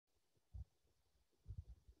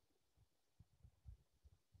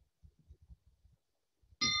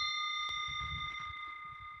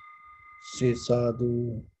Say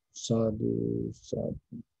sadhu, sadhu,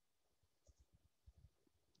 sadhu.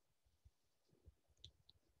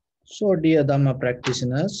 So, dear Dharma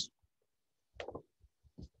practitioners,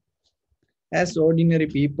 as ordinary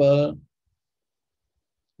people,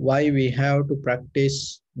 why we have to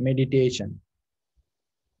practice meditation?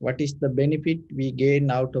 What is the benefit we gain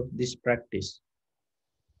out of this practice?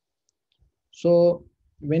 So,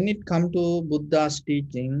 when it comes to Buddha's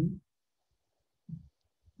teaching,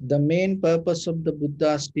 the main purpose of the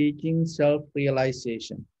Buddha's teaching,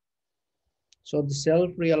 self-realization. So, the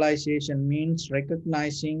self-realization means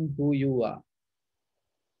recognizing who you are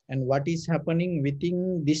and what is happening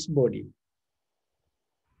within this body.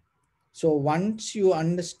 So once you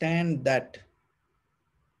understand that,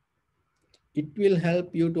 it will help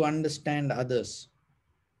you to understand others.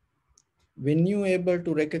 When you are able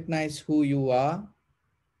to recognize who you are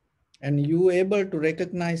and you are able to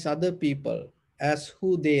recognize other people as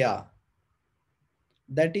who they are,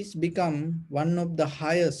 that is become one of the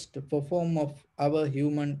highest form of our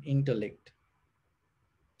human intellect.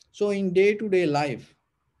 So in day-to-day life,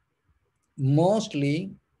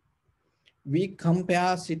 mostly we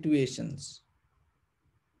compare situations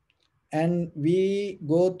and we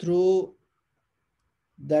go through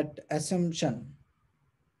that assumption,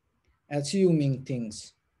 assuming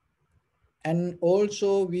things. And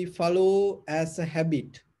also we follow as a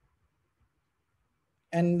habit,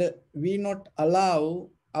 and we not allow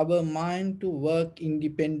our mind to work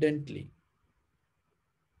independently.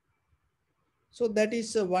 So that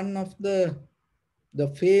is one of the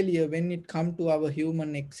failure when it comes to our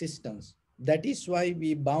human existence. That is why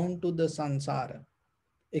we bound to the samsara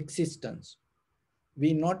existence.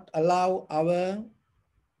 We not allow our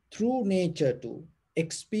true nature to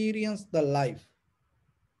experience the life.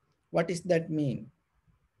 What does that mean?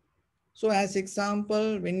 So as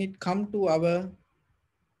example, when it comes to our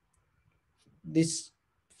this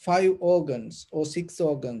 5 organs or 6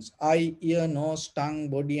 organs, eye, ear, nose, tongue,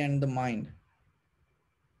 body, and the mind.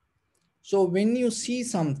 So when you see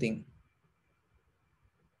something,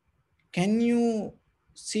 can you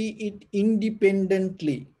see it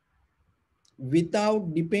independently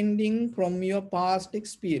without depending from your past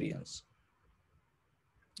experience?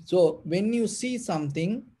 So when you see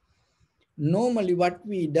something, normally what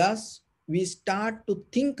we does, we start to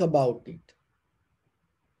think about it.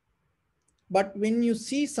 But when you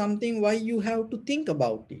see something, why you have to think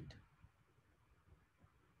about it?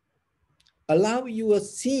 Allow your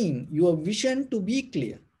seeing, your vision to be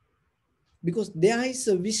clear. Because there is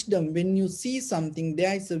a wisdom. When you see something,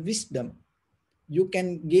 there is a wisdom you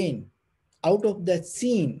can gain out of that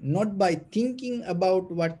scene, not by thinking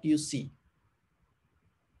about what you see.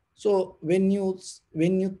 So when you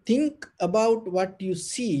think about what you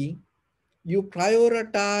see, you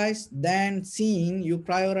prioritize than seeing, you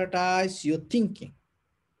prioritize your thinking.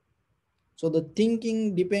 So the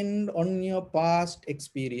thinking depends on your past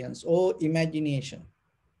experience or imagination.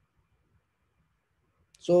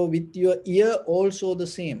 So with your ear also the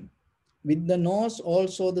same, with the nose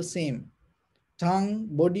also the same, tongue,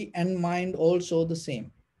 body and mind also the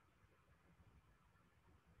same.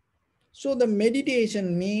 So the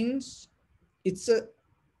meditation means it's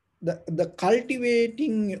the cultivate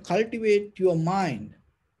your mind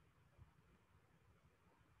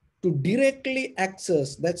to directly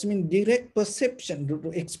access, that's mean direct perception,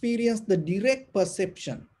 to experience the direct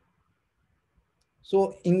perception.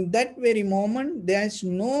 So in that very moment, there is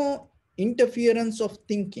no interference of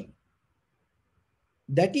thinking.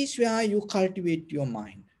 That is where you cultivate your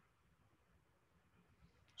mind.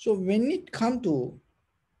 So when it comes to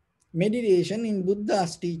meditation in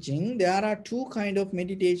Buddha's teaching, there are 2 kinds of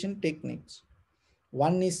meditation techniques.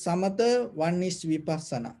 One is samatha, one is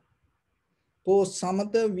vipassana. For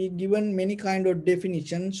samatha, we given many kind of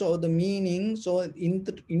definitions or the meanings or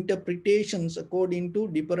interpretations according to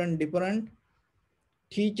different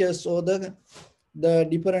teachers or the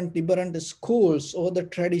different schools or the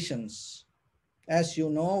traditions. As you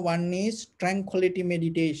know, one is tranquility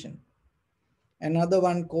meditation. Another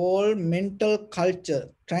one called mental culture,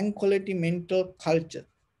 tranquility mental culture,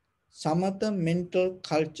 samatha mental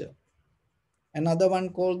culture. Another one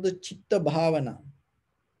called the chitta bhavana.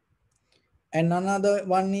 And another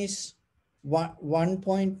one is one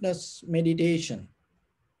pointness meditation.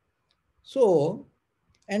 So,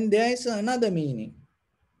 and there is another meaning.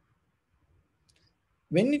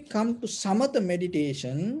 When it comes to samatha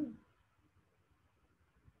meditation,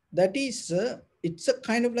 that is, it's a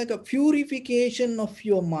kind of like a purification of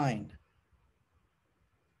your mind.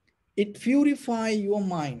 It purifies your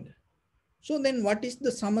mind. So then what is the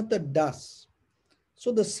samatha does?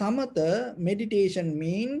 So the samatha meditation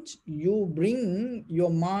means you bring your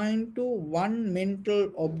mind to one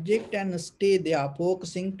mental object and stay there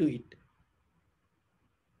focusing to it.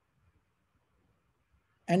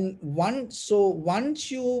 And once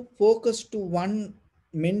you focus to one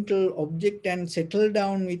mental object and settle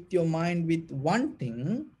down with your mind with one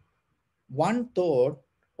thing, one thought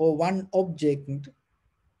or one object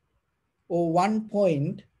or one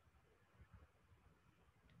point,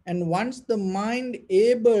 and once the mind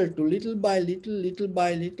able to little by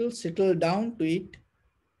little settle down to it,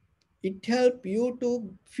 it help you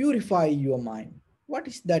to purify your mind. What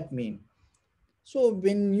does that mean? So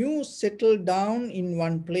when you settle down in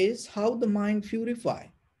one place, how the mind purify?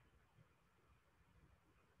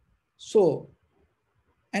 So,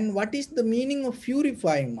 and what is the meaning of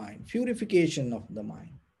purifying mind? Purification of the mind.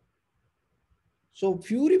 So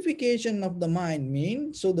purification of the mind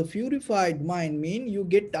means, so the purified mind means you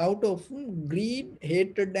get out of greed,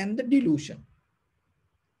 hatred and the delusion.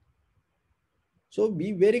 So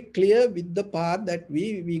be very clear with the path that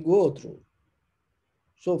we go through.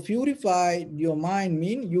 So purify your mind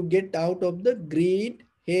means you get out of the greed,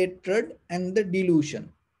 hatred and the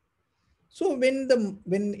delusion. So when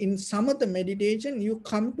in samatha meditation you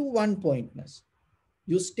come to one pointness,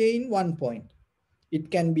 you stay in one point.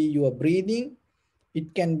 It can be your breathing,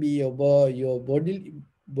 it can be your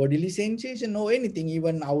bodily sensation or anything,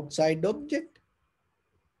 even outside object.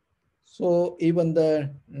 So even the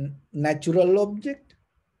natural object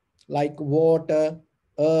like water,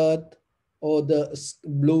 earth, or the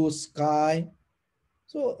blue sky.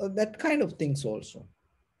 So that kind of things also.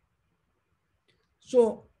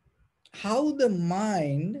 So how the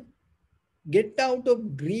mind get out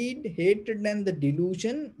of greed, hatred and the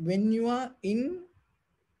delusion when you are in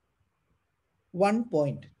one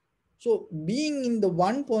point. So being in the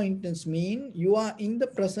one pointness mean you are in the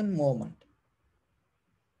present moment.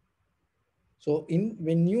 So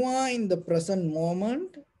when you are in the present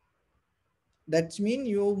moment, that means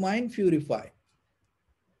your mind purify.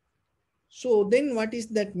 So then what is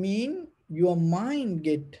that mean? Your mind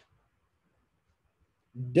get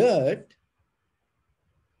dirt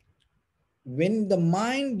when the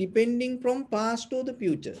mind depending from past to the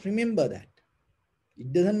future. Remember that.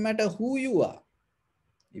 It doesn't matter who you are.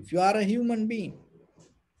 If you are a human being,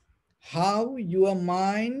 how your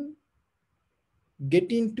mind get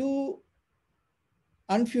into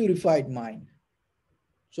unpurified mind.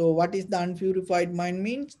 So what is the unpurified mind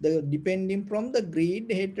means? The depending from the greed,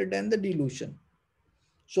 hatred and the delusion.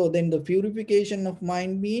 So then the purification of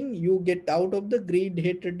mind mean you get out of the greed,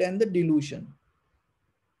 hatred and the delusion.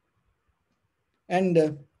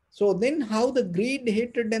 And so then how the greed,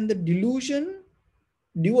 hatred and the delusion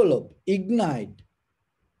develop, ignite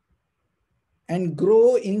and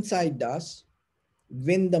grow inside us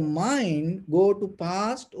when the mind go to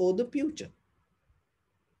past or the future.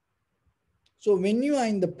 So when you are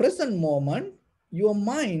in the present moment, your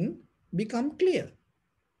mind become clear.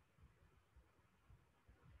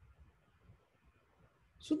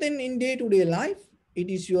 So then in day-to-day life, it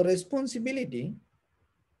is your responsibility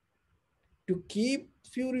to keep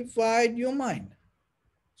purified your mind.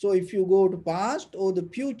 So if you go to past or the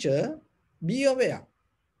future, be aware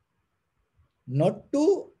not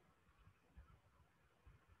to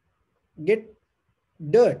get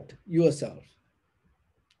dirt yourself,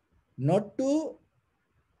 not to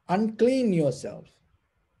unclean yourself,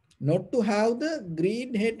 not to have the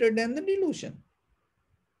greed, hatred and the delusion.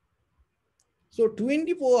 So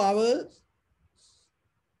 24 hours,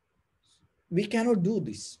 we cannot do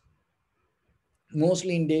this,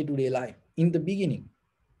 mostly in day-to-day life, in the beginning.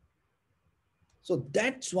 So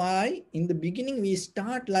that's why in the beginning, we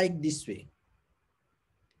start like this way.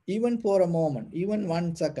 Even for a moment, even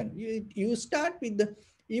 1 second, you start with the,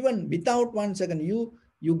 even without 1 second,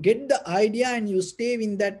 you get the idea and you stay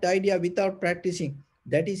in that idea without practicing.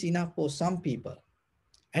 That is enough for some people.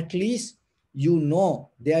 At least you know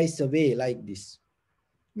there is a way like this.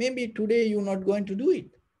 Maybe today you're not going to do it.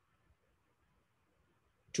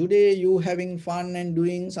 Today you having fun and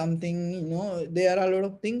doing something, there are a lot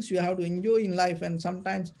of things you have to enjoy in life, and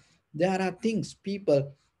sometimes there are things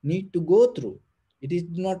people need to go through. It is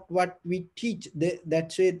not what we teach.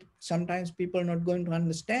 That's it. Sometimes people are not going to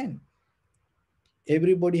understand.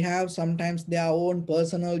 Everybody have sometimes their own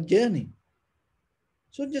personal journey.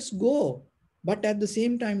 So just go. But at the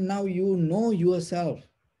same time, now you know yourself.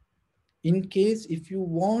 In case if you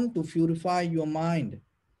want to purify your mind,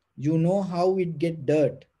 you know how it get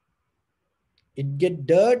dirt. It get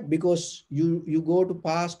dirt because you go to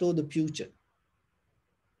past or the future.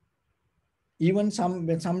 Even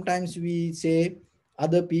sometimes we say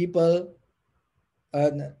other people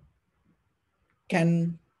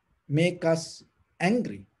can make us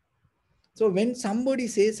angry. So when somebody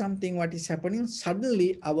says something, what is happening,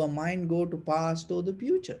 suddenly our mind go to past or the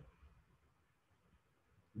future.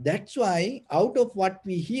 That's why out of what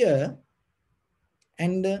we hear,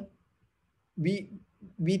 and we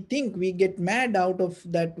we think we get mad out of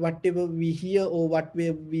that whatever we hear or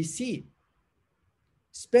whatever we see,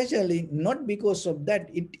 especially not because of that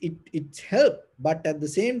it's help, but at the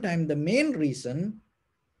same time the main reason,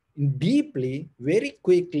 deeply, very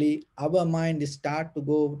quickly our mind start to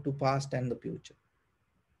go to past and the future.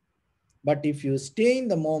 But if you stay in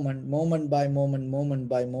the moment, moment by moment, moment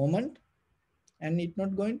by moment, and it's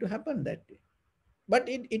not going to happen that way. But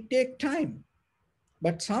it take time.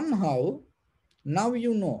 But somehow now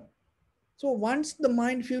you know. So once the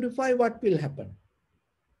mind purify, what will happen?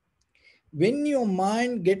 When your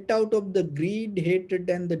mind get out of the greed, hatred,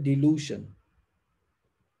 and the delusion,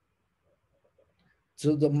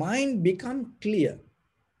 so the mind become clear.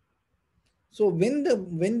 So when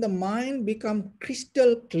the mind become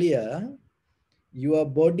crystal clear, your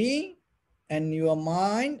body and your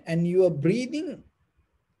mind and your breathing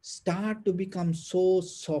start to become so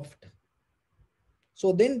soft.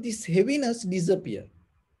 So then this heaviness disappear.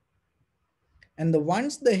 And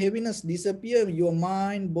once the heaviness disappear, your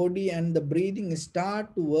mind, body, and the breathing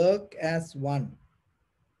start to work as one.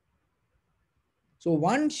 So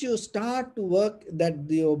once you start to work, that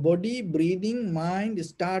your body, breathing, mind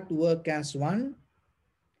start to work as one,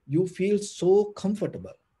 you feel so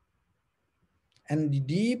comfortable. And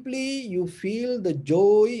deeply you feel the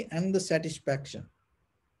joy and the satisfaction.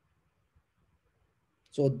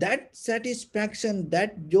 So that satisfaction,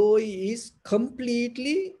 that joy is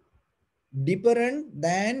completely different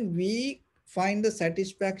than we find the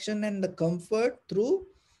satisfaction and the comfort through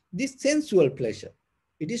this sensual pleasure.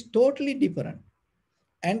 It is totally different.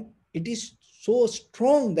 And it is so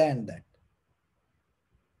strong than that.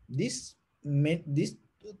 This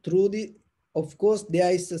through the, of course,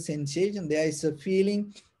 there is a sensation, there is a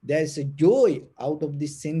feeling, there is a joy out of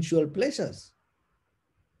these sensual pleasures.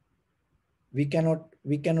 We cannot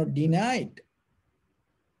deny it.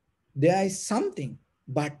 There is something,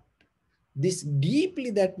 but this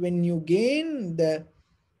deeply, that when you gain the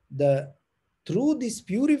through this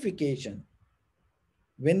purification,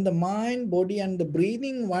 when the mind, body, and the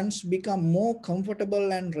breathing once become more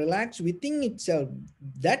comfortable and relaxed within itself,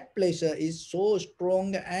 that pleasure is so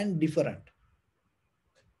strong and different.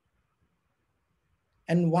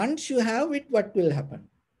 And once you have it, what will happen?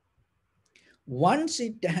 Once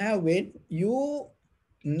it have it, you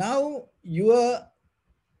now your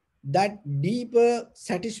that deeper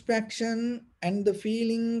satisfaction and the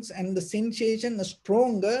feelings and the sensation are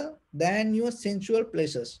stronger than your sensual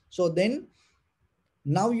pleasures. So then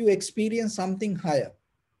now you experience something higher.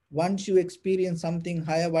 Once you experience something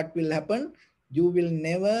higher, what will happen? You will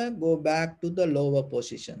never go back to the lower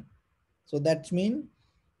position. So that means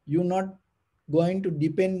you're not going to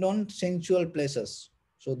depend on sensual pleasures.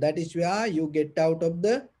 So that is where you get out of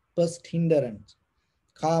the first hindrance,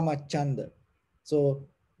 kama chanda. So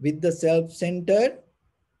with the self-centered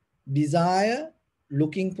desire,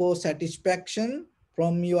 looking for satisfaction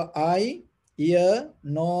from your eye, ear,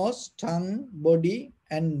 nose, tongue, body,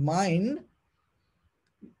 and mind,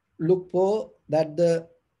 look for that the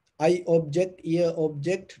eye object, ear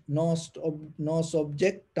object, nose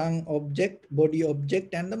object, tongue object, body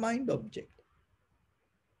object, and the mind object.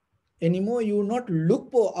 Anymore, you not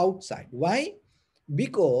look for outside. Why?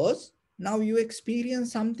 Because now you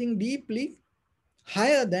experience something deeply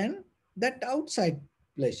higher than that outside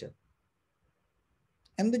pleasure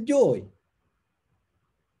and the joy.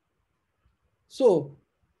 So,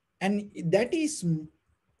 and that is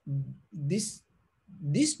this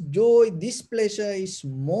joy, this pleasure is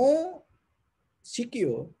more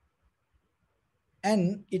secure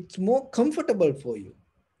and it's more comfortable for you.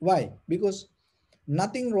 Why? Because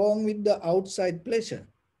nothing wrong with the outside pleasure,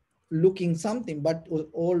 looking something, but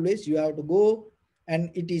always you have to go, and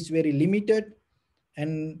it is very limited,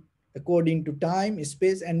 and according to time,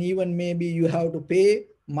 space, and even maybe you have to pay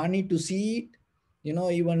money to see it.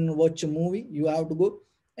 Even watch a movie, you have to go,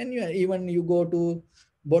 and even you go to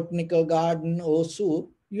botanical garden or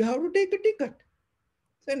zoo, you have to take a ticket,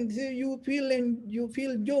 and you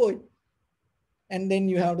feel joy. And then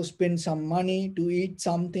you have to spend some money to eat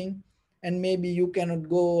something, and maybe you cannot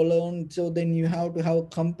go alone, so then you have to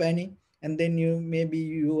have company. And then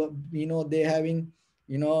they having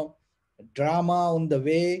drama on the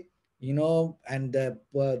way, and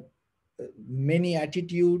many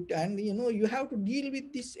attitude, and you have to deal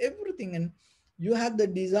with this everything, and you have the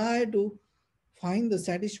desire to find the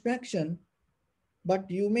satisfaction.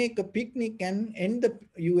 But you make a picnic and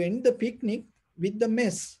you end the picnic with the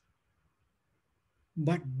mess.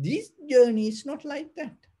 But this journey is not like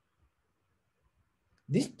that.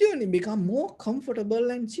 This journey become more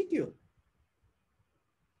comfortable and secure.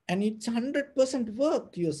 And it's 100%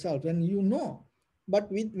 work yourself, and you know. But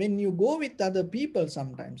when you go with other people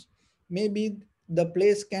sometimes, maybe the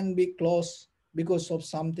place can be closed because of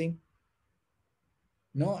something,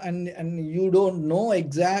 no, and you don't know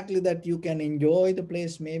exactly that you can enjoy the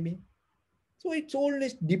place maybe. So it's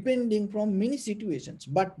always depending from many situations,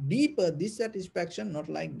 but deeper dissatisfaction not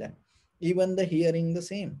like that. Even the hearing the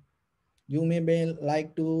same, you may be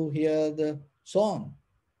like to hear the song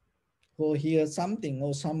or hear something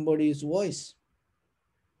or somebody's voice,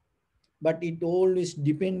 but it always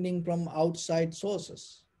depending from outside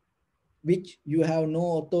sources which you have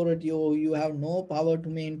no authority or you have no power to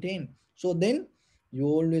maintain. So then you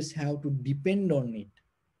always have to depend on it.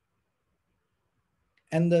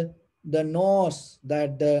 And the nose,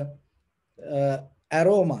 that the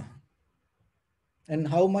aroma, and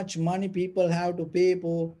how much money people have to pay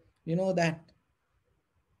for, that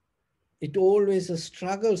it always a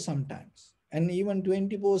struggle sometimes. And even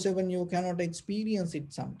 24/7 you cannot experience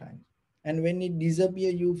it sometimes. And when it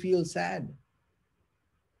disappear, you feel sad.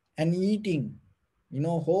 And eating,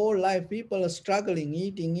 whole life people are struggling,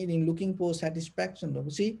 eating, looking for satisfaction.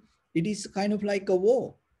 See, it is kind of like a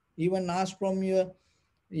war. Even ask from your,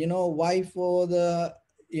 wife or the,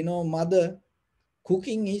 mother,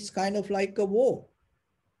 cooking is kind of like a war.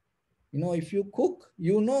 If you cook,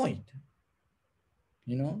 you know it,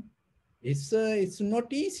 you know it's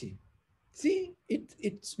not easy. See,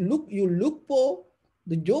 it's look, you look for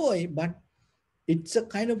the joy, but it's a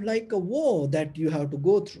kind of like a war that you have to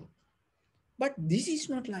go through. But this is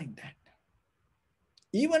not like that.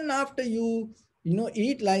 Even after you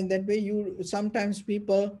eat like that way, you sometimes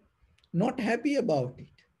people not happy about it,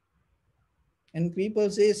 and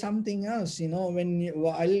people say something else, when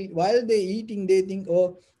while they eating, they think,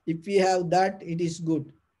 oh, if we have that, it is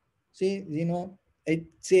good. See, it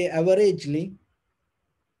say averagely,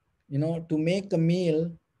 to make a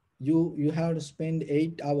meal, you have to spend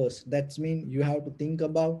 8 hours. That's mean you have to think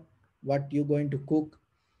about what you're going to cook,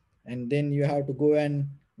 and then you have to go and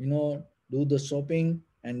do the shopping,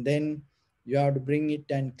 and then you have to bring it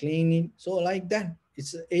and clean it. So like that,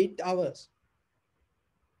 it's 8 hours.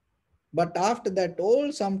 But after that,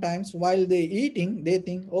 all sometimes while they eating, they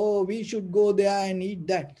think, oh, we should go there and eat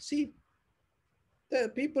that. See,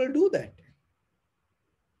 the people do that.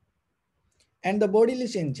 And the bodily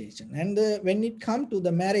sensation, and when it come to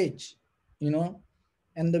the marriage, you know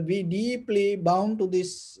and we deeply bound to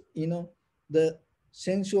this, the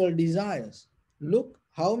sensual desires. Look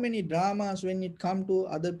how many dramas when it come to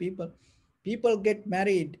other people. People get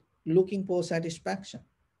married looking for satisfaction,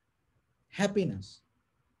 happiness,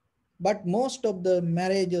 but most of the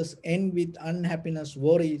marriages end with unhappiness,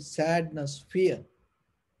 worry, sadness, fear.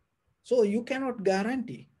 So you cannot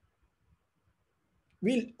guarantee.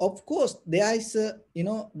 Will, of course, there is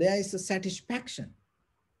a satisfaction,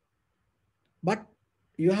 but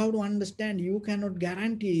you have to understand, you cannot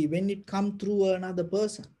guarantee when it come through another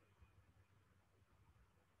person.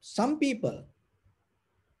 Some people,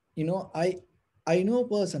 I know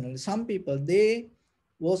personally, some people, they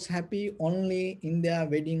was happy only in their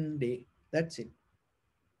wedding day. That's it.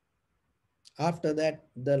 After that,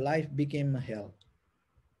 the life became a hell.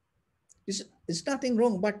 It's nothing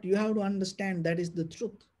wrong, but you have to understand that is the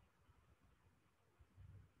truth.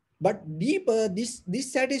 But deeper, this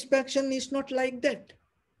satisfaction is not like that.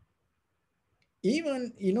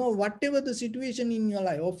 Even, whatever the situation in your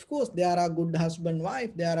life, of course there are good husband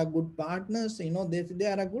wife, there are good partners, they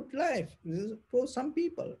are a good life. For some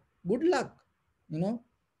people, good luck. you know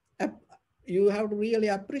you have to really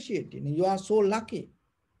appreciate it. You are so lucky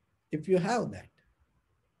if you have that.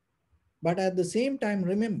 But at the same time,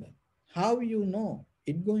 remember, how you know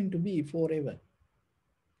it going to be forever,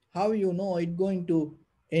 how you know it going to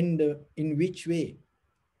end, in which way.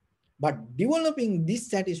 But developing this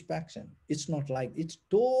satisfaction, it's not like, it's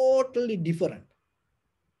totally different.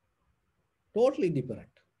 Totally different.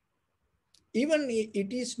 Even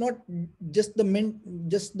it is not just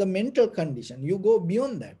just the mental condition. You go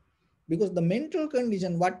beyond that, because the mental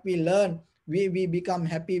condition, what we learn, we become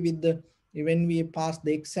happy with the, when we pass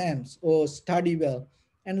the exams or study well.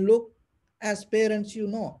 And look, as parents,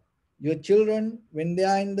 your children, when they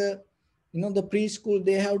are in the, the preschool,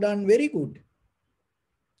 they have done very good.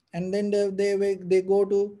 And then they go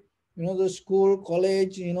to, the school,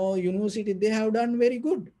 college, university, they have done very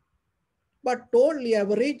good. But totally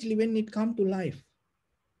averagely when it come to life,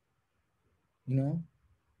 you know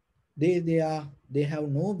they have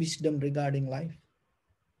no wisdom regarding life.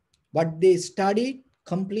 But they study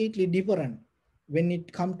completely different. when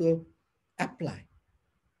it come to apply.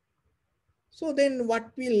 So then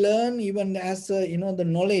what we learn even as the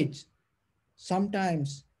knowledge,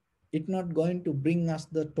 sometimes it's not going to bring us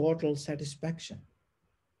the total satisfaction.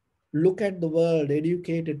 Look at the world,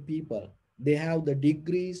 educated people. They have the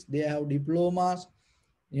degrees, they have diplomas,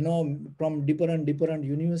 from different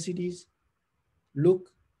universities.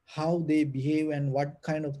 Look how they behave and what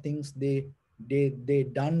kind of things they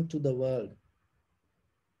done to the world.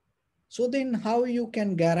 So then how you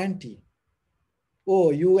can guarantee,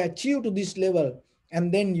 oh, you achieve to this level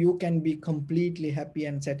and then you can be completely happy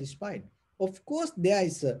and satisfied? Of course, there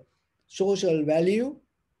is a social value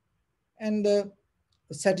and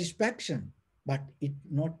satisfaction, but it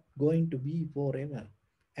not going to be forever,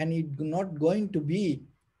 and it not going to be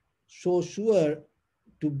so sure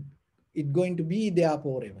to it going to be there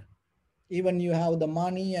forever. Even you have the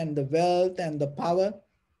money and the wealth and the power,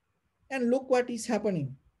 and look what is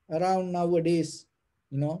happening around nowadays,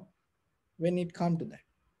 you know when it come to that,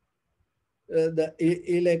 the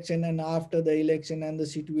election and after the election and the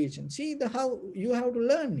situation, see the how you have to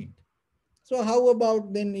learn it. So how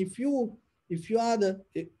about then, if you are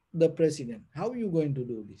the president, how are you going to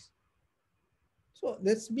do this? So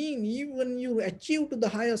that's mean even you achieve to the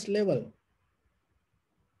highest level,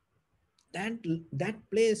 that that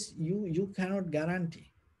place you cannot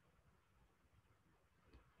guarantee.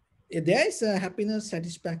 There is a happiness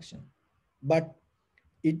satisfaction, but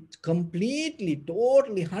it completely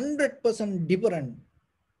totally 100% different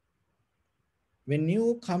when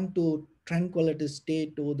you come to tranquility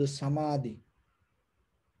state or the samadhi.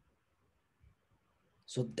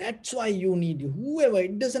 So that's why you need whoever,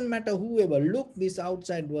 it doesn't matter whoever, look this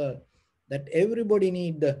outside world, that everybody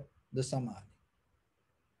need the samadhi.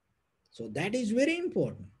 So that is very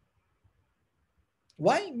important.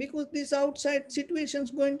 Why? Because this outside situation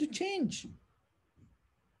is going to change.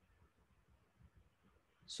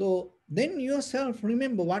 So then yourself,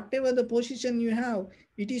 remember, whatever the position you have,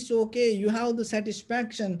 it is okay. You have the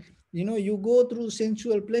satisfaction, you go through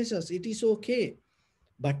sensual pleasures, it is okay.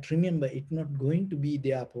 But remember, it's not going to be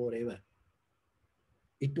there forever.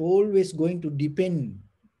 It always going to depend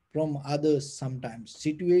from others sometimes,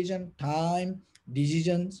 situation, time,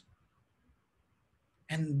 decisions.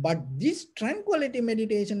 And but this tranquility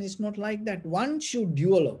meditation is not like that. Once you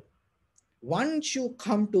develop, once you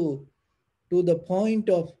come to the point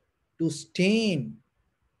of to staying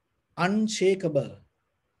unshakable,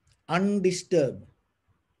 undisturbed,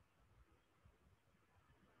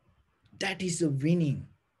 that is a winning.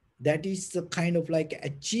 That is the kind of like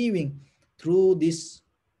achieving through this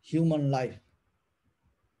human life.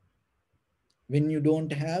 When you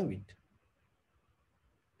don't have it,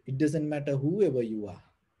 it doesn't matter whoever you are.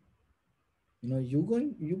 You're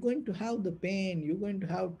going to have the pain, you're going to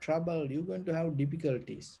have trouble, you're going to have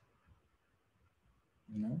difficulties.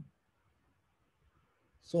 you know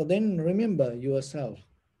so then remember yourself,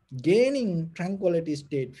 gaining tranquility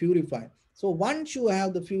state, purify. So once you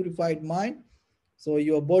have the purified mind, so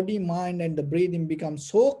your body, mind, and the breathing become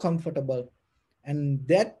so comfortable, and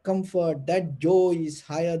that comfort, that joy is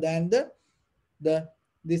higher than the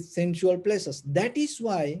these sensual pleasures. That is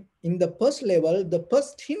why in the first level, the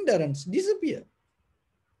first hindrance disappear.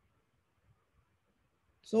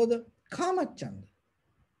 So the kama chanda,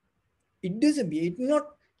 it disappear.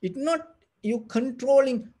 It not you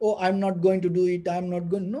controlling, oh, I'm not going to do it, I'm not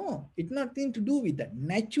going. No, it's nothing to do with that.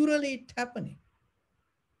 Naturally it's happening.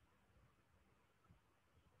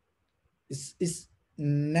 It's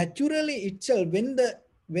naturally itself. When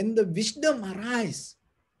the wisdom arise,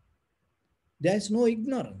 there is no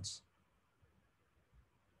ignorance.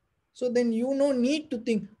 So then you no need to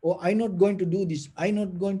think, oh, I'm not going to do this, I'm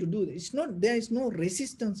not going to do this. It's not, there is no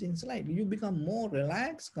resistance inside. You become more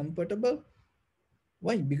relaxed, comfortable.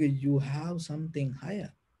 Why? Because you have something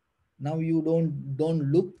higher. Now you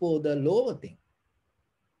don't look for the lower thing.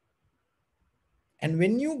 And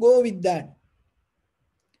when you go with that,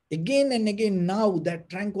 again and again, now that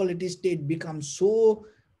tranquility state becomes so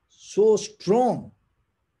strong.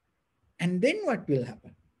 And then what will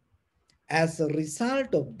happen? As a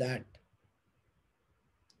result of that,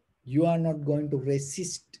 you are not going to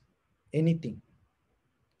resist anything.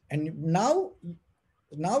 And now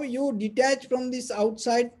you detach from this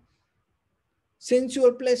outside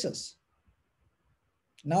sensual pleasures.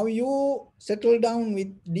 Now you settle down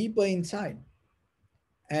with deeper inside.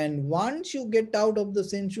 And once you get out of the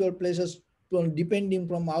sensual pleasures depending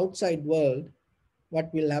from outside world,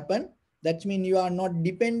 what will happen? That means you are not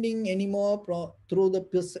depending anymore through the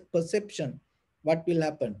perception. What will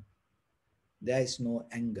happen? There is no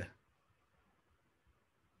anger.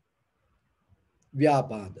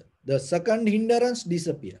 Vyapada. The second hindrance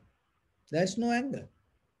disappear. There's no anger.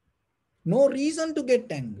 No reason to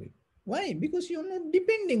get angry. Why? Because you're not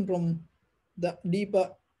depending from the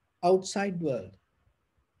deeper outside world.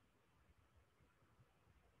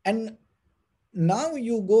 And now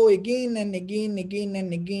you go again and again, again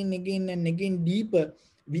and again, again and again deeper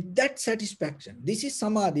with that satisfaction. This is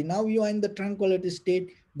samadhi. Now you are in the tranquility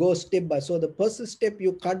state, go step by. So the first step,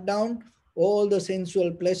 you cut down all the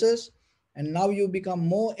sensual pleasures, and now you become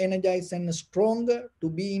more energized and stronger to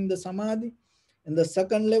be in the samadhi. And the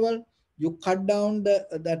second level, you cut down the,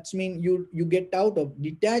 that's mean you get out of,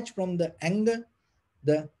 detach from the anger,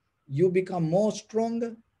 the you become more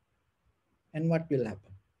stronger. And what will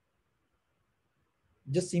happen?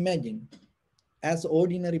 Just imagine, as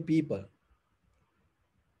ordinary people,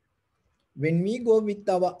 when we go with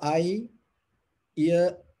our eye,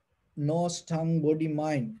 ear, nose, tongue, body,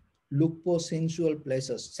 mind, look for sensual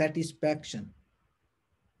pleasures, satisfaction,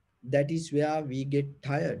 that is where we get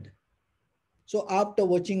tired. So after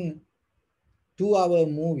watching 2 hour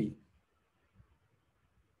movie,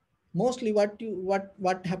 mostly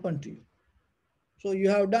what happened to you? So you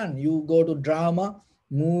have done, you go to drama,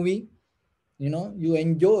 movie, you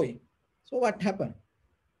enjoy. So what happened?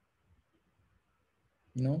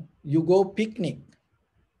 You go picnic.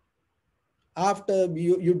 After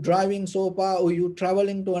you driving so far, or you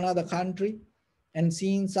traveling to another country and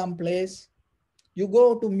seeing some place, you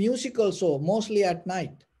go to musical show mostly at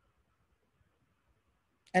night.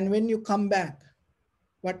 And when you come back,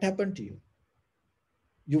 what happened to you?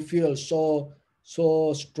 You feel so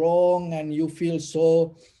strong, and you feel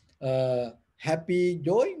so happy,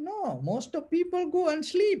 joy. No, most of people go and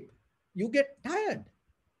sleep. You get tired.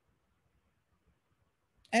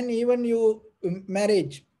 And even you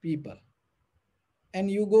marriage people, and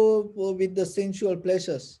you go with the sensual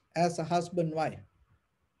pleasures as a husband wife,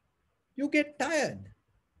 you get tired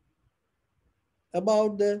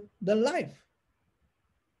about the life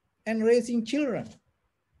and raising children,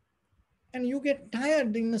 and you get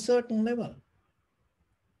tired in a certain level.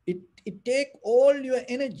 It take all your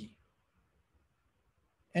energy,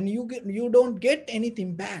 and you don't get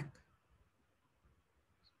anything back.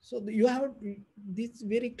 So you have this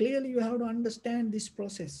very clearly, you have to understand this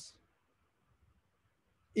process.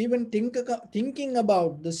 Even thinking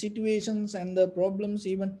about the situations and the problems,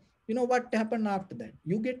 even what happened after that,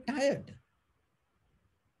 you get tired.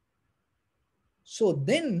 So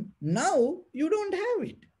then now you don't have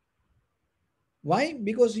it. Why?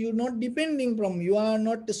 Because you're not depending from, you are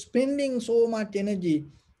not spending so much energy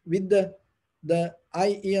with the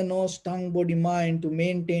eye, ear, nose, tongue, body, mind to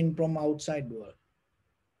maintain from outside world.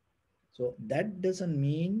 So that doesn't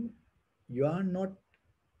mean you are not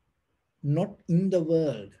in the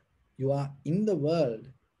world. You are in the world,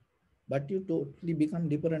 but you totally become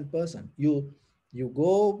different person. You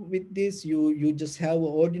go with this, you just have an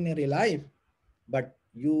ordinary life, but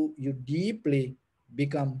you deeply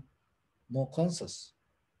become more conscious.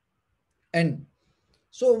 And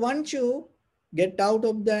so once you get out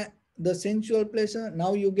of the sensual pleasure,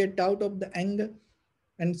 now you get out of the anger.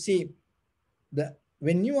 And see,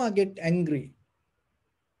 when you are get angry,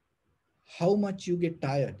 how much you get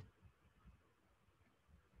tired.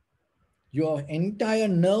 Your entire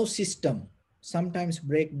nerve system sometimes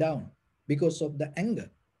break down because of the anger.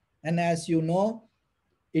 And as you know,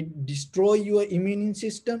 it destroy your immune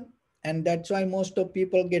system, and that's why most of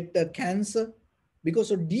people get the cancer, because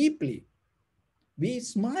so deeply we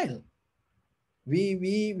smile,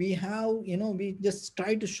 we have, we just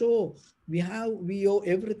try to show we owe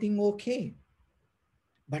everything okay,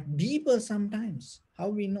 but deeper sometimes, how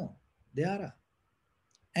we know there are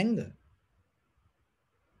anger.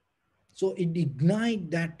 So it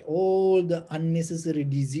ignite that all the unnecessary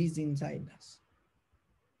disease inside us.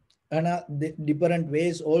 And the different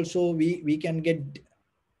ways also we can get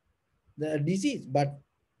the disease, but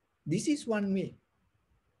this is one way.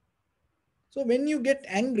 So when you get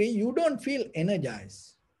angry, you don't feel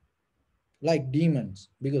energized like demons,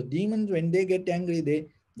 because demons, when they get angry,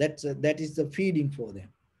 that is the feeding for them.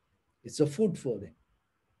 It's a food for them.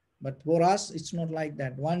 But for us, it's not like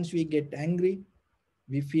that. Once we get angry,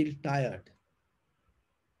 we feel tired.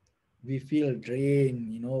 We feel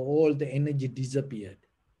drained, all the energy disappeared.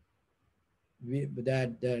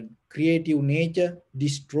 That creative nature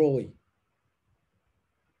destroy.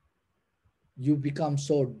 You become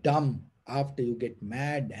so dumb after you get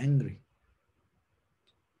mad, angry.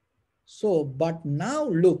 So, but now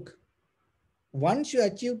look, once you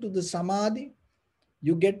achieve to the samadhi,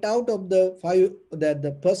 you get out of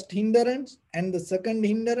the first hindrance and the second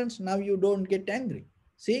hindrance. Now you don't get angry.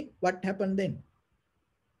 See what happened then?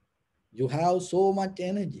 You have so much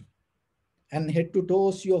energy, and head to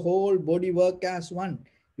toes, your whole body work as one.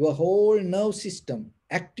 your whole nerve system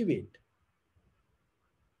activate,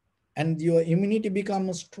 and your immunity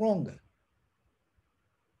becomes stronger,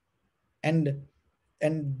 and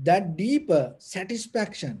that deeper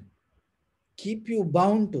satisfaction keep you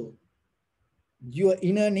bound to your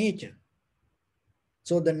inner nature.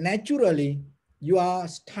 So the naturally you are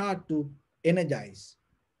start to energize,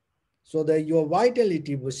 so that your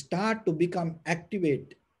vitality will start to become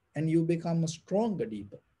activate, and you become stronger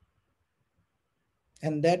deeper,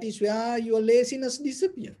 and that is where your laziness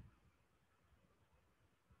disappear.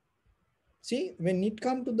 See, when it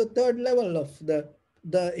come to the third level of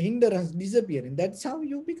the hindrance disappearing, that's how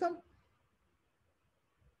you become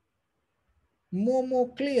more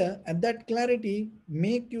clear, and that clarity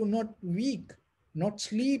make you not weak, not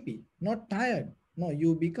sleepy, not tired. No,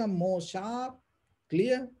 you become more sharp,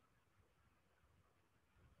 clear.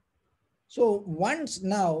 So once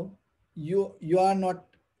now you are not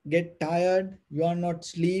get tired, you are not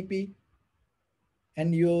sleepy,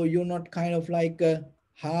 and you're not kind of like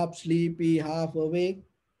half sleepy, half awake,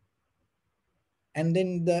 and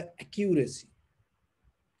then the accuracy,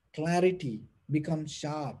 clarity becomes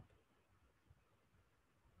sharp.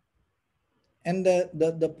 And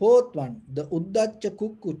the fourth one, the uddacha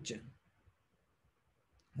kukkucha,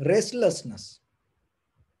 restlessness.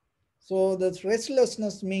 So the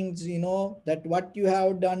restlessness means, that what you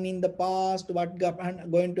have done in the past, what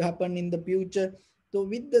going to happen in the future. So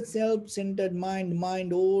with the self-centered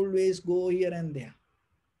mind always go here and there.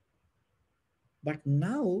 But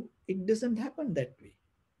now it doesn't happen that way.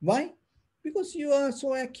 Why? Because you are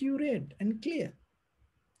so accurate and clear.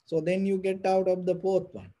 So then you get out of the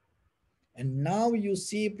fourth one. And now you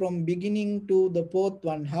see from beginning to the fourth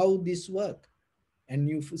one how this work. And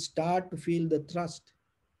you start to feel the trust.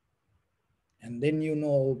 And then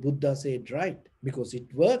Buddha said right, because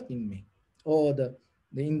it worked in me. Or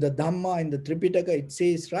in the Dhamma, in the Tripitaka, it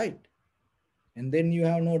says right. And then you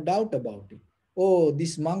have no doubt about it. Oh,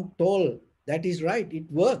 this monk told, that is right, it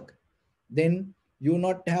worked. Then you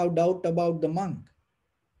not have doubt about the monk.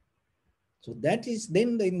 So that is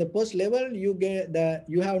then in the first level,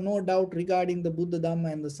 you have no doubt regarding the Buddha,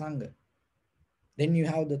 Dhamma, and the Sangha. Then you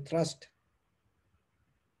have the trust,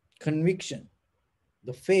 conviction,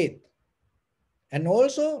 the faith, and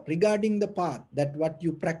also regarding the path, that what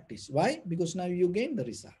you practice. Why? Because now you gain the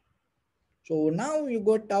result. So now you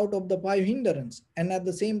got out of the five hindrance, and at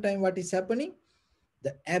the same time, what is happening?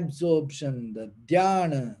 The absorption, the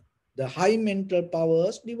dhyana, the high mental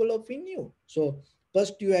powers develop in you. So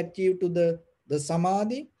first you achieve to the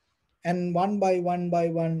samadhi, and one by one,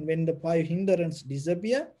 when the five hindrance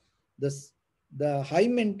disappear, the high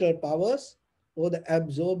mental powers or the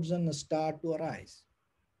absorption start to arise.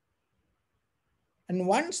 And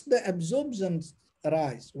once the absorptions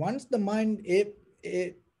arise, once the mind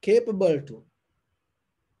is capable to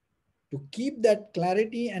keep that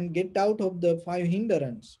clarity and get out of the five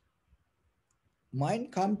hindrance,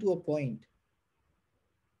 mind come to a point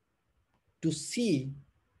to see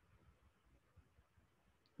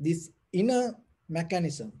this inner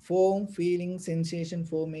mechanism, form, feeling, sensation,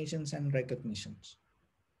 formations, and recognitions.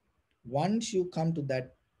 Once you come to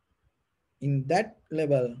that, in that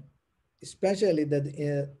level, especially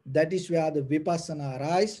that is where the vipassana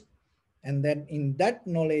arise, and then in that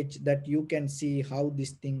knowledge that you can see how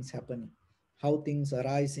these things happening, how things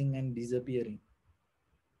arising and disappearing,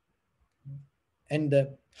 and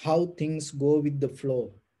how things go with the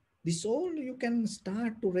flow. This all you can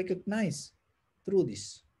start to recognize through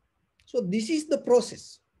this. So this is the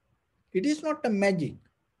process. It is not a magic.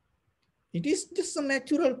 It is just a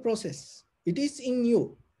natural process. It is in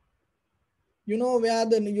you. You know where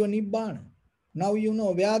your nibbana. Now you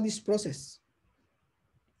know where this process.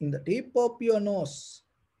 In the tip of your nose.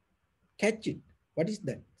 Catch it. What is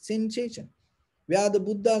that? Sensation. Where the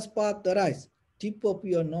Buddha's path arises. Tip of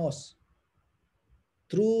your nose.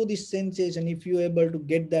 Through this sensation, if you are able to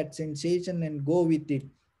get that sensation and go with it,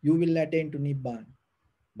 you will attain to Nibbana.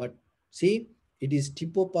 But see, it is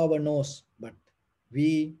tip of our nose, but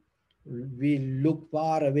we look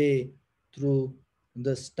far away through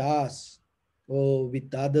the stars or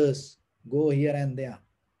with others, go here and there.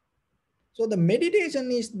 So the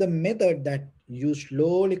meditation is the method that you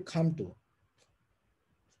slowly come to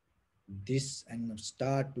this and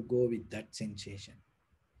start to go with that sensation.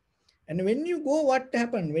 And when you go, what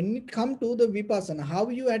happened? When it come to the vipassana, how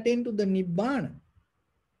you attain to the nibbana?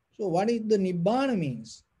 So what is the nibbana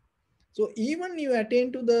means? So even you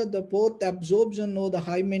attain to the fourth absorption or the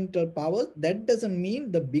high mental power, that doesn't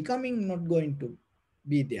mean the becoming not going to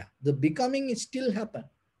be there. The becoming is still happen.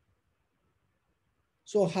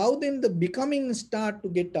 So how then the becoming start to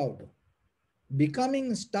get out?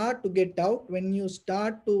 becoming start to get out when you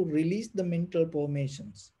start to release the mental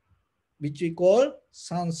formations, which we call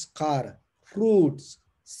sanskara, fruits,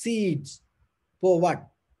 seeds. For what?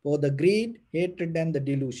 For the greed, hatred, and the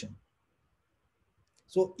delusion.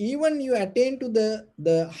 So even you attain to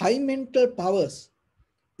the high mental powers,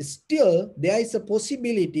 still there is a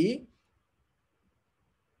possibility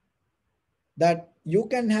that you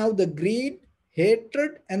can have the greed,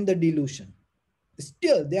 hatred, and the delusion.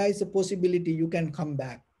 Still there is a possibility you can come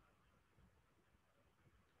back.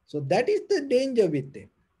 So that is the danger with it.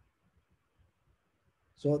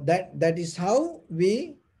 So that is how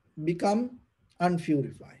we become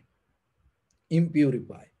unpurified,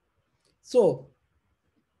 impurified. So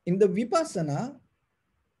in the vipassana,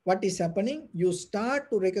 what is happening? You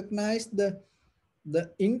start to recognize the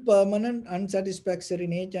impermanent, unsatisfactory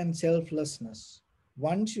nature and selflessness.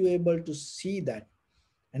 Once you're able to see that,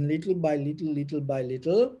 and little by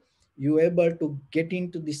little, you're able to get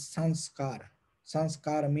into this sanskara.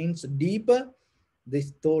 Sanskara means deeper,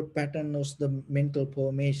 this thought pattern of the mental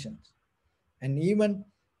formations. And even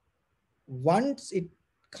once it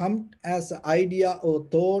comes as an idea or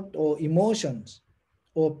thought or emotions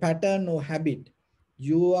or pattern or habit,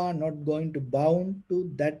 you are not going to bound to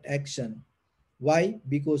that action. Why?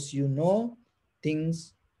 Because you know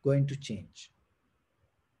things going to change.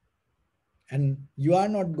 And you are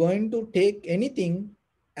not going to take anything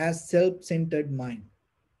as self-centered mind.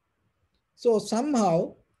 So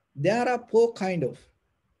somehow there are four kind of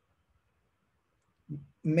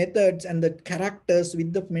methods and the characters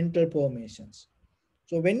with the mental formations.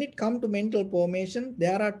 So when it comes to mental formation,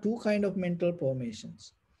 there are two kind of mental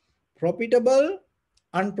formations: profitable,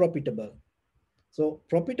 unprofitable. So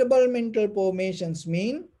profitable mental formations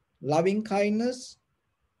mean loving kindness,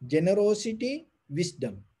 generosity,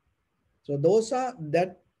 wisdom. So those are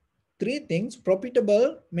that three things,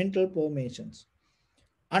 profitable mental formations.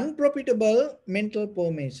 Unprofitable mental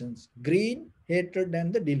formations: greed, hatred,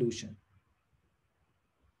 and the delusion.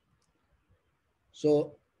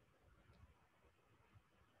 So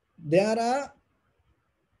there are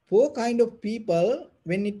four kind of people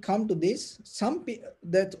when it come to this.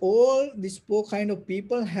 That all these four kind of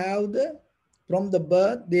people have the, from the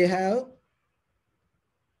birth, they have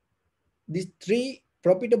these three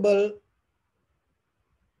profitable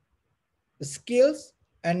skills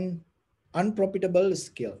and unprofitable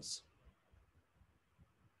skills.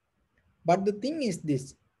 But the thing is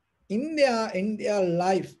this: in their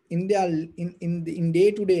life, in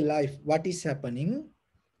day-to-day life, what is happening?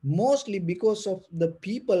 Mostly because of the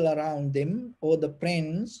people around them or the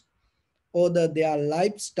friends or their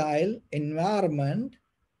lifestyle environment.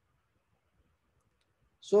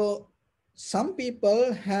 So some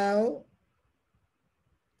people have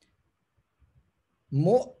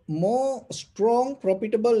more strong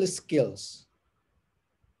profitable skills,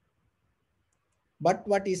 but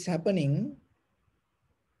what is happening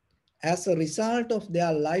as a result of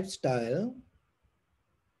their lifestyle,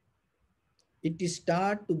 it is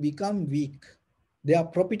start to become weak. They are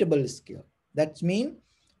profitable skill. That means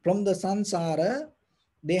from the samsara,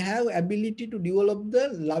 they have ability to develop the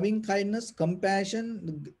loving kindness,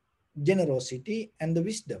 compassion, generosity, and the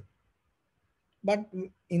wisdom. But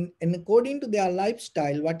in according to their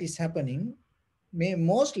lifestyle, what is happening,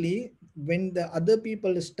 mostly when the other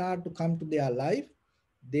people start to come to their life,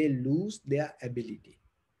 they lose their ability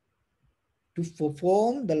to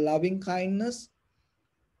perform the loving kindness,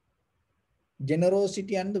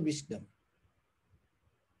 generosity, and the wisdom.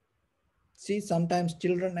 See, sometimes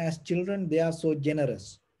children, as children, they are so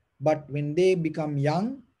generous. But when they become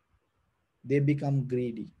young, they become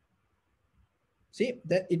greedy. See,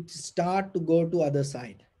 that it start to go to other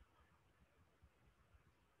side.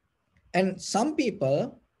 And some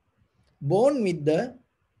people born with the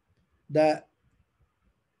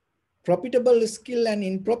profitable skill and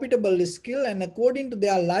unprofitable skill, and according to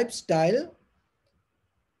their lifestyle,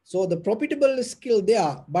 so the profitable skill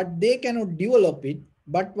there, but they cannot develop it.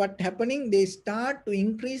 But what happening, they start to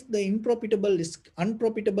increase the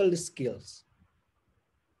unprofitable skills.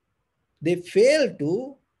 They fail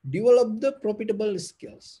to develop the profitable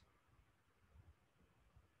skills.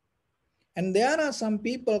 And there are some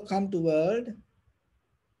people come to world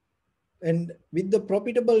and with the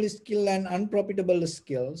profitable skill and unprofitable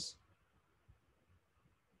skills.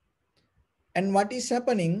 And what is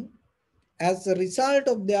happening, as a result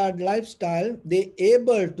of their lifestyle, they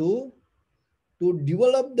able to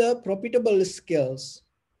develop the profitable skills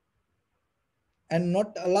and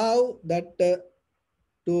not allow that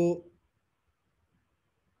to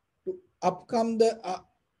upcome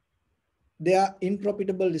their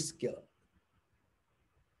unprofitable skill.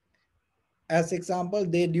 as example,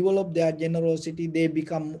 they develop their generosity, they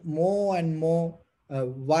become more and more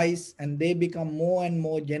wise, and they become more and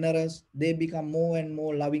more generous, they become more and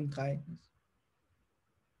more loving kindness.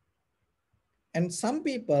 And some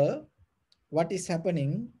people, what is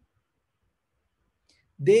happening,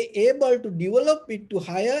 they able to develop it to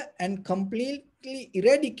higher and completely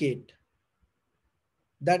eradicate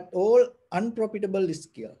that all unprofitable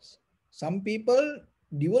skills. Some people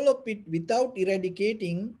develop it without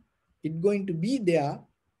eradicating it, going to be there,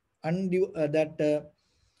 that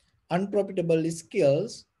unprofitable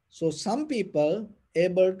skills. So some people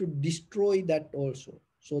able to destroy that also.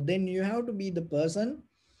 So then you have to be the person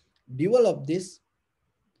develop this,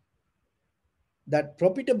 that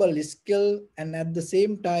profitable skill, and at the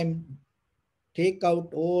same time take out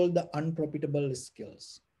all the unprofitable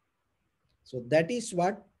skills. So that is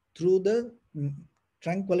what through the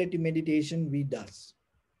tranquility meditation we does.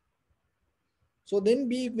 So then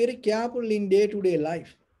be very careful in day-to-day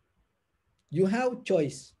life. You have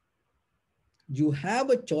choice. You have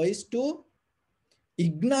a choice to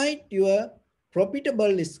ignite your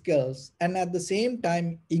profitable skills and at the same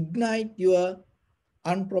time ignite your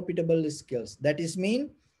unprofitable skills. That is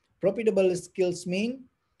mean profitable skills mean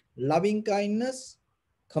loving kindness,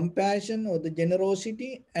 compassion or the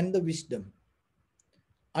generosity and the wisdom.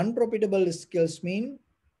 Unprofitable skills mean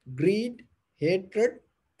greed, hatred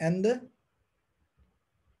and the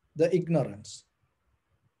ignorance.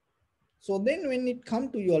 So then when it come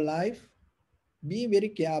to your life, be very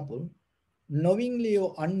careful. Knowingly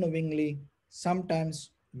or unknowingly,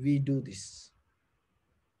 sometimes we do this.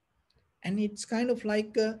 And it's kind of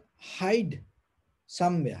like a hide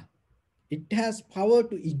somewhere. It has power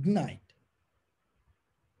to ignite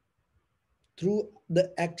through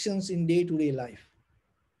the actions in day-to-day life.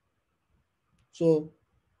 So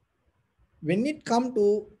when it come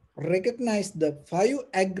to recognize the 5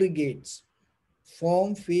 aggregates,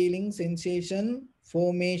 form, feeling, sensation,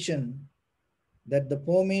 formation, that the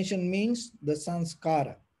formation means the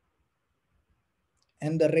sanskara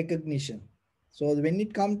and the recognition. So when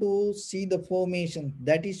it come to see the formation,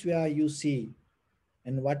 that is where you see,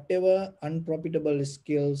 and whatever unprofitable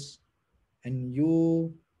skills and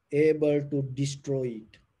you able to destroy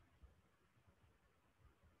it.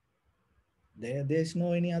 There's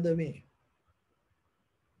no any other way.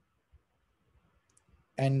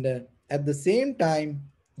 And at the same time,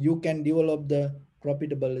 you can develop the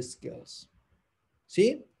profitable skills.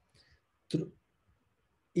 See, through,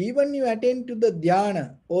 even you attain to the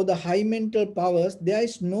dhyana or the high mental powers, there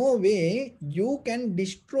is no way you can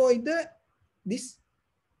destroy this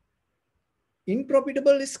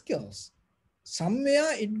unprofitable skills.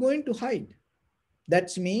 Somewhere it going to hide.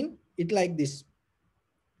 That's mean it like this.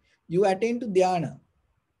 You attain to dhyana.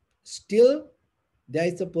 Still, there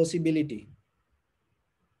is a possibility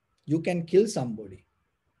you can kill somebody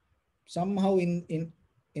somehow in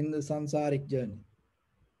the sansaric journey.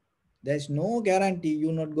 There's no guarantee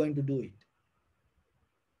you're not going to do it.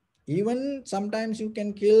 Even sometimes you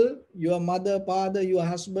can kill your mother, father, your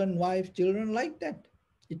husband, wife, children, like that.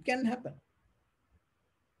 It can happen.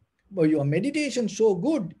 But your meditation so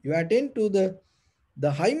good, you attend to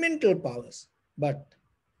the high mental powers. But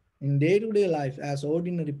in day-to-day life, as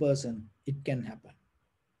ordinary person, it can happen.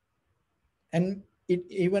 And it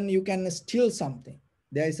even you can steal something.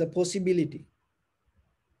 There is a possibility.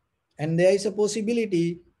 And there is a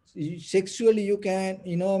possibility sexually you can,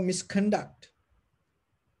 misconduct.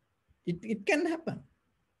 It can happen.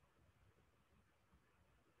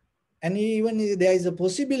 And even there is a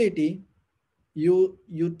possibility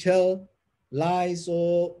you tell lies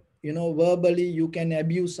or verbally you can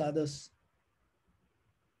abuse others.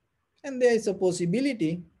 And there is a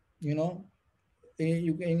possibility, you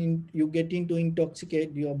getting to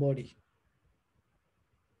intoxicate your body.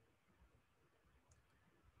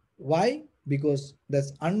 Why? Because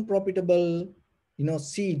there's unprofitable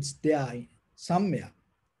seeds there somewhere.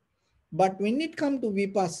 But when it comes to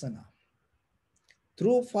vipassana,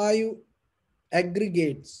 through 5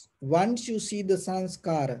 aggregates, once you see the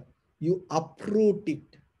sanskara, you uproot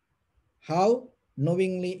it. How?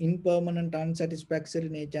 Knowingly impermanent, unsatisfactory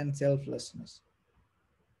nature and selflessness.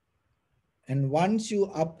 And once you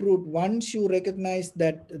uproot, once you recognize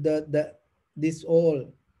that this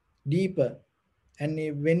all deeper, and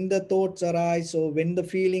when the thoughts arise or when the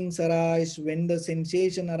feelings arise, when the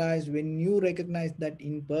sensation arise, when you recognize that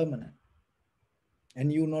impermanent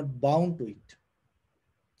and you're not bound to it,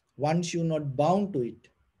 once you're not bound to it,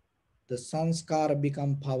 the sanskara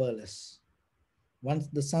become powerless. Once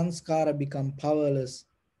the sanskara become powerless,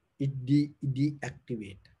 it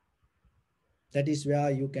deactivate. That is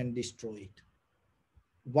where you can destroy it.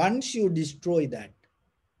 Once you destroy that,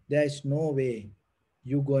 there is no way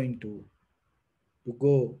you going to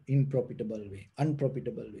go in profitable way,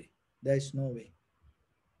 unprofitable way. There is no way.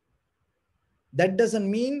 That doesn't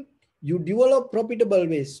mean you develop profitable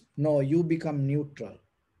ways. No, you become neutral.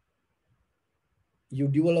 You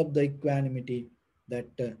develop the equanimity that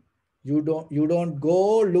you don't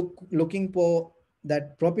go looking for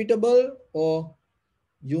that profitable, or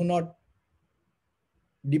you not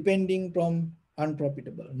depending from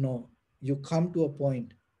unprofitable. No, you come to a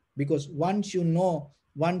point, because once you know,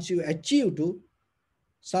 once you achieve to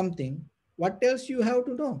something, what else you have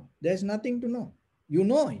to know? There's nothing to know. You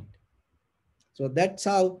know it. So that's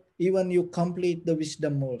how even you complete the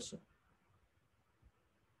wisdom also.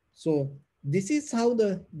 So this is how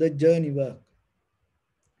the journey works.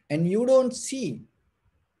 And you don't see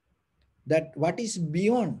that what is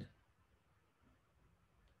beyond.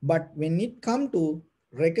 But when it come to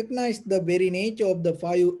recognize the very nature of the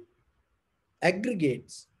five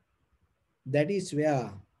aggregates, that is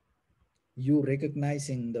where you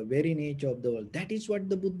recognizing the very nature of the world. That is what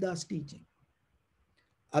the Buddha is teaching.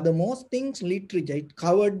 Other most things literature, it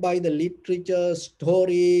covered by the literature,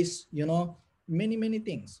 stories, many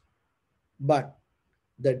things. But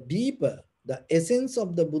the deeper, the essence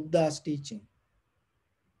of the Buddha's teaching,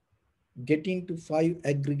 get into five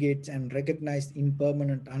aggregates and recognize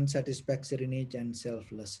impermanent, unsatisfactory nature and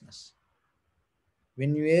selflessness.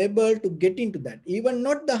 When you're able to get into that, even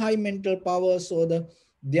not the high mental powers or the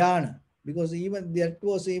dhyana, because even that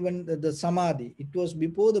was even the samadhi, it was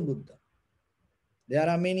before the Buddha. There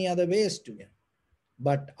are many other ways to get.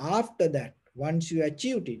 But after that, once you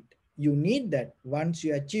achieved it, you need that. Once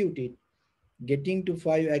you achieved it, getting to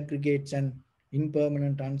five aggregates and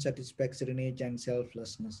impermanent, unsatisfactory nature and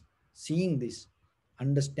selflessness, seeing this,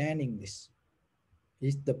 understanding this,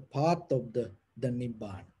 is the path of the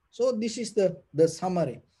Nibbana. So this is the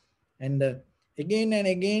summary. And again and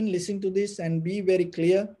again, listen to this and be very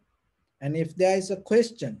clear. And if there is a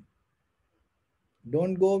question,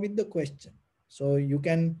 don't go with the question. So you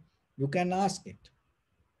can ask it.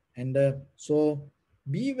 And so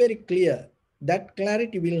be very clear. That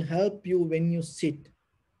clarity will help you when you sit.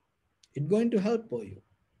 It's going to help for you.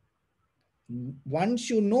 Once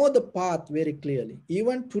you know the path very clearly,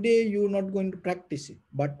 even today you're not going to practice it,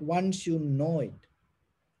 but once you know it,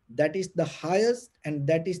 that is the highest, and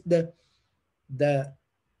that is the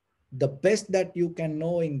the best that you can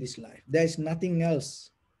know in this life. There is nothing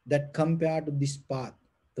else that compared to this path.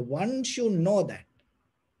 The once you know that,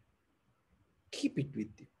 keep it with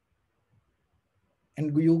you.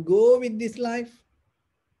 And you go with this life,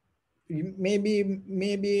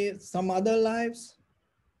 maybe some other lives,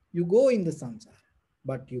 you go in the samsara,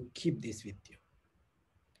 but you keep this with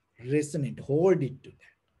you. Resonate, hold it to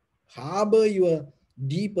that. Harbor your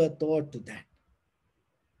deeper thought to that.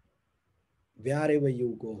 Wherever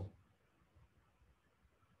you go.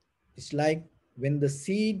 It's like when the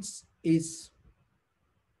seeds is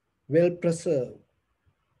well preserved,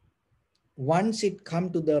 once it come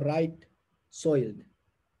to the right soil,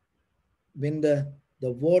 when the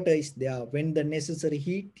water is there, when the necessary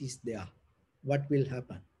heat is there, what will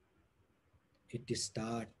happen? It is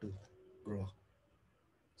start to grow.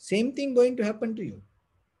 Same thing going to happen to you.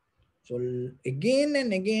 So again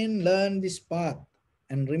and again learn this path,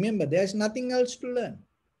 and remember there's nothing else to learn.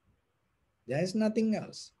 There is nothing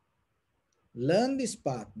else. Learn this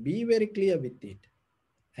path, be very clear with it,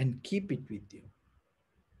 and keep it with you.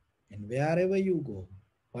 And wherever you go,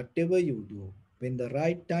 whatever you do, when the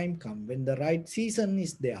right time comes, when the right season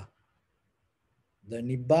is there, the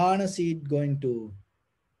Nibbana seed going to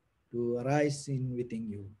arise in within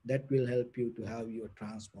you. That will help you to have your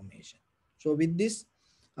transformation. So with this,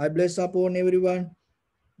 I bless upon everyone.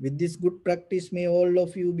 With this good practice, may all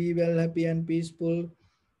of you be well, happy and peaceful.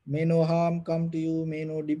 May no harm come to you. May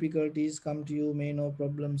no difficulties come to you. May no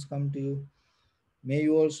problems come to you. May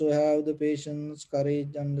you also have the patience,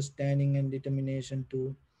 courage, understanding, and determination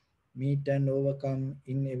to meet and overcome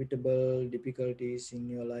inevitable difficulties in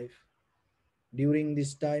your life. During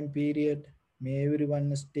this time period, may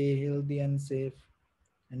everyone stay healthy and safe.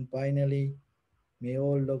 And finally, may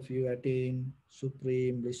all of you attain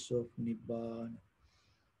supreme bliss of Nibbana.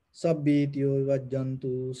 Sabbityo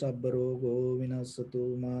vajjantu sabbarogo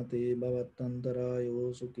vinasatu mate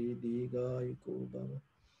bhavattantarayo sukhi digayuko bhava.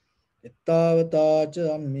 Ettavata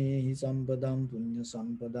cha ammehi sampadam punya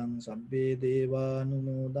sampadam sabbe deva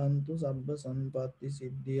numodantu sabba sampatti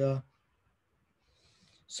siddhya.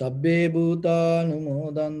 Sabbe bhuta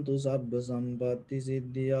numodantu sabba sampatti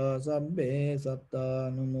siddhya. Sabbe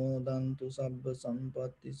satta numodantu sabba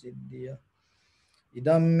sampatti siddhya.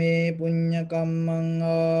 Idamme punya kammang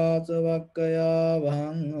asavakkaya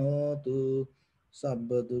vahang hotu.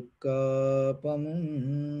 sabba dukkha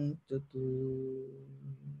pamuntatu.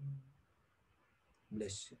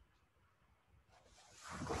 Bless you.